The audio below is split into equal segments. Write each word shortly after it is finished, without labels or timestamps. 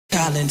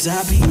challenge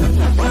I be.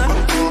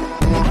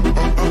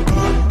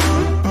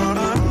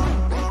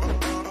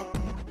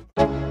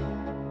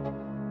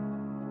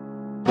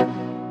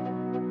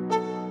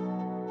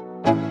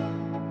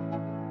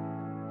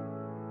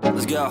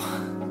 Let's go.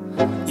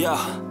 Yo,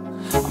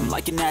 I'm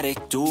like an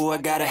addict, do I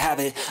gotta have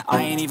it.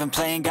 I ain't even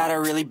playing, got a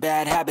really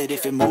bad habit.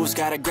 If it moves,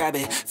 gotta grab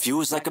it,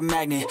 fuse like a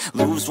magnet.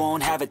 Lose,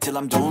 won't have it till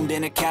I'm doomed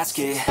in a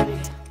casket.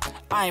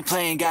 I ain't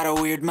playing, got a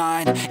weird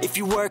mind. If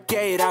you work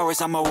 8 hours,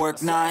 I'ma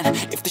work 9.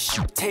 If the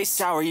shit tastes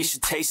sour, you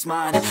should taste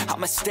mine.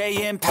 I'ma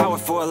stay in power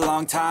for a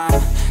long time.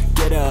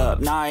 Get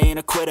up, nah, I ain't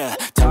a quitter.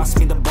 Toss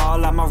me the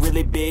ball, I'm a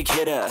really big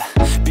hitter.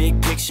 Big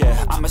picture,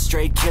 I'm a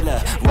straight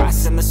killer.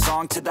 Rising the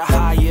song to the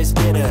highest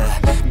bidder.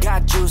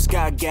 Got juice,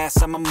 got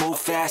gas, I'ma move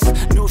fast.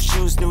 New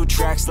shoes, new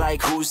tracks,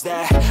 like who's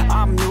that?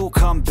 I'm new,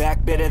 come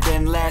back, better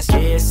than last.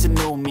 Yeah, it's a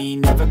new me,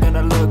 never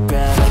gonna look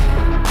back.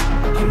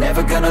 I'm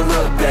never gonna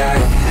look back.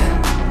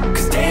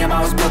 Cause damn,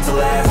 I was built to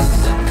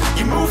last.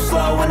 You move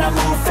slow and I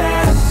move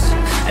fast,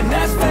 and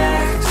that's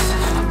facts.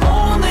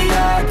 Only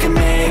I can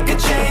make a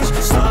change.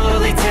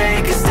 Slowly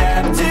take a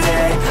step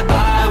today.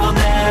 I will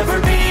never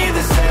be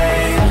the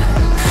same.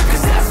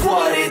 Cause that's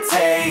what it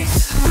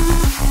takes.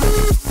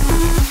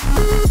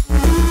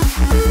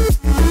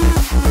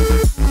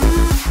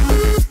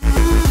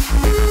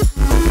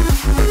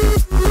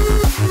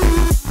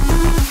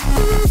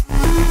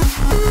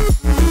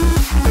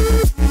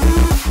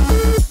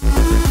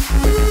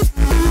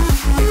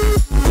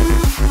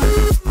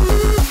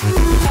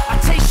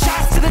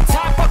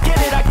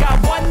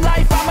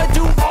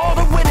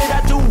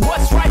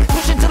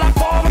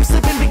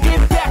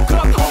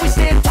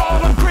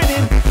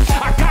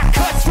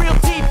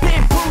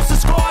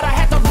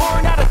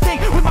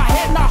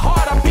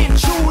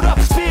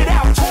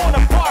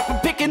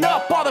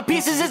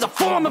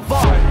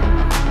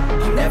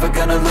 I'm never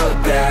gonna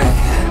look back.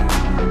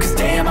 Cause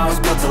damn, I was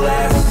built to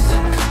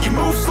last. You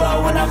move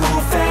slow and I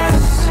move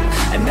fast,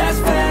 and that's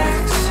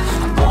facts.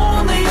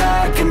 Only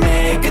I can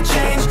make a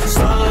change.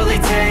 Slowly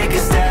take a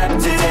step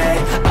today.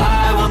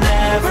 I will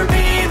never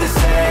be the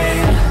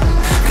same.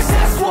 Cause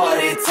that's what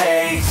it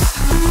takes.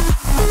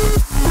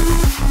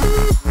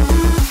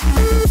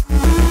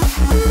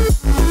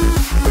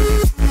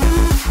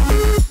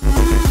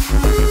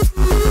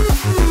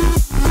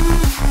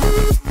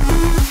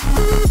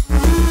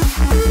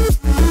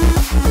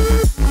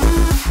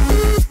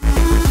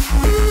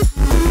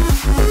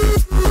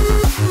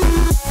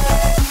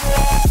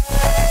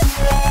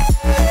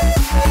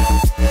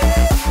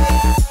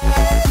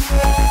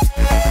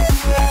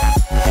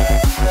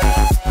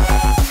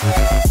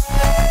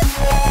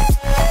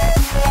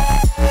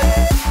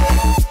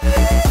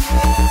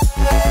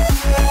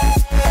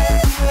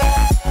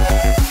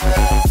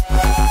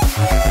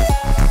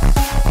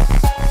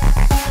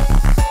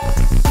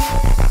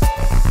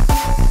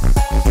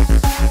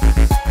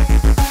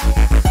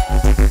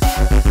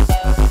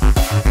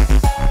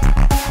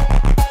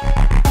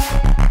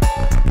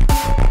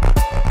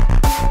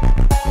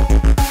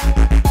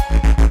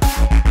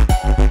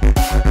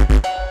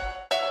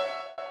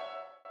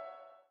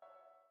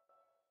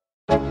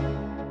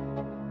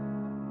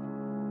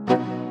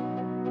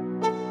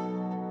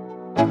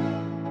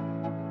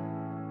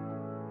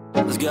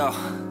 Let's go.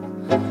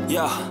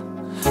 Yo,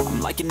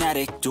 I'm like an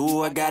addict,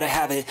 do I gotta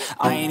have it.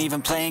 I ain't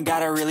even playing,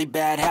 got a really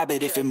bad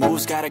habit. If it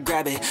moves, gotta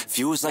grab it,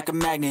 fuse like a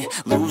magnet.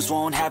 Lose,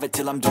 won't have it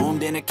till I'm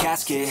doomed in a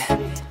casket.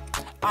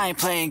 I ain't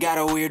playing, got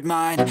a weird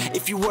mind.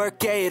 If you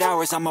work 8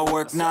 hours, I'ma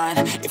work 9.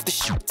 If the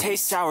shit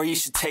tastes sour, you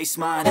should taste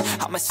mine.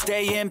 I'ma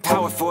stay in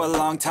power for a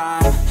long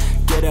time.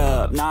 Get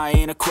up, nah, I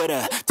ain't a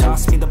quitter.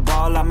 Toss me the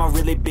ball, I'm a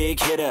really big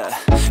hitter.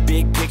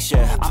 Big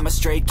picture, I'm a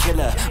straight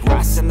killer.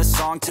 Rising the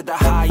song to the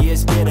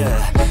highest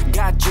bidder.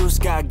 Got juice,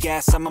 got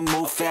gas, I'ma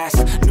move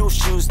fast. New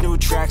shoes, new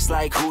tracks,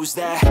 like who's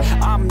that?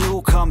 I'm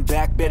new, come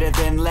back, better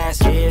than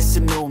last. Yeah, it's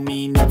a new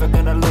me, never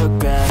gonna look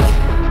back.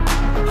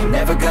 I'm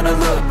never gonna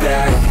look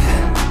back.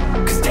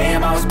 Cause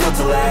damn, I was built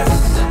to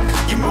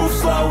last. You move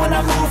slow and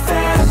I move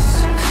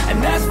fast,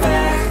 and that's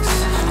facts.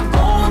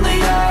 Only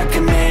I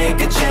can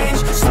make a change.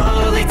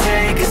 Slowly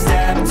take a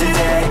step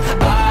today.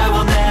 I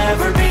will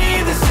never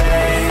be the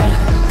same.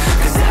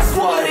 Cause that's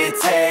what it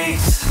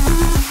takes.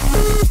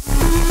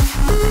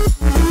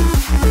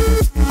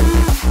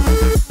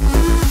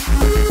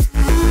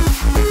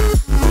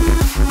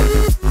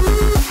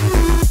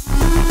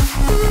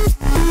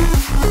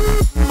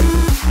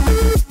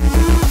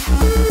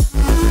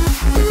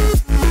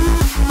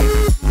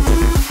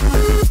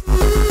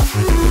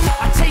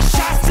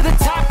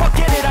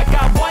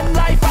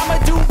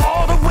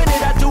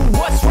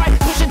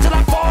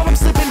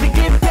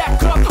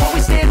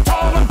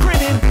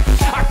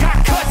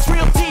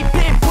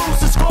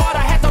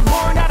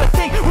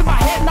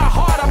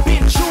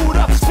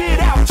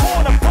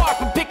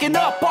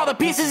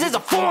 Pieces is a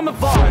form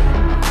of art.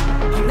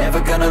 I'm never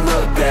gonna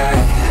look back.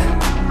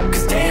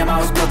 Cause damn, I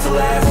was built to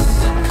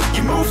last.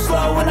 You move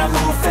slow and I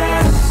move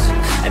fast,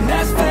 and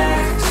that's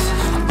facts.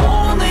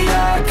 Only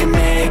I can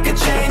make a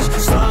change.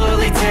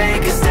 Slowly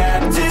take a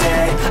step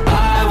today.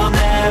 I will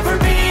never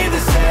be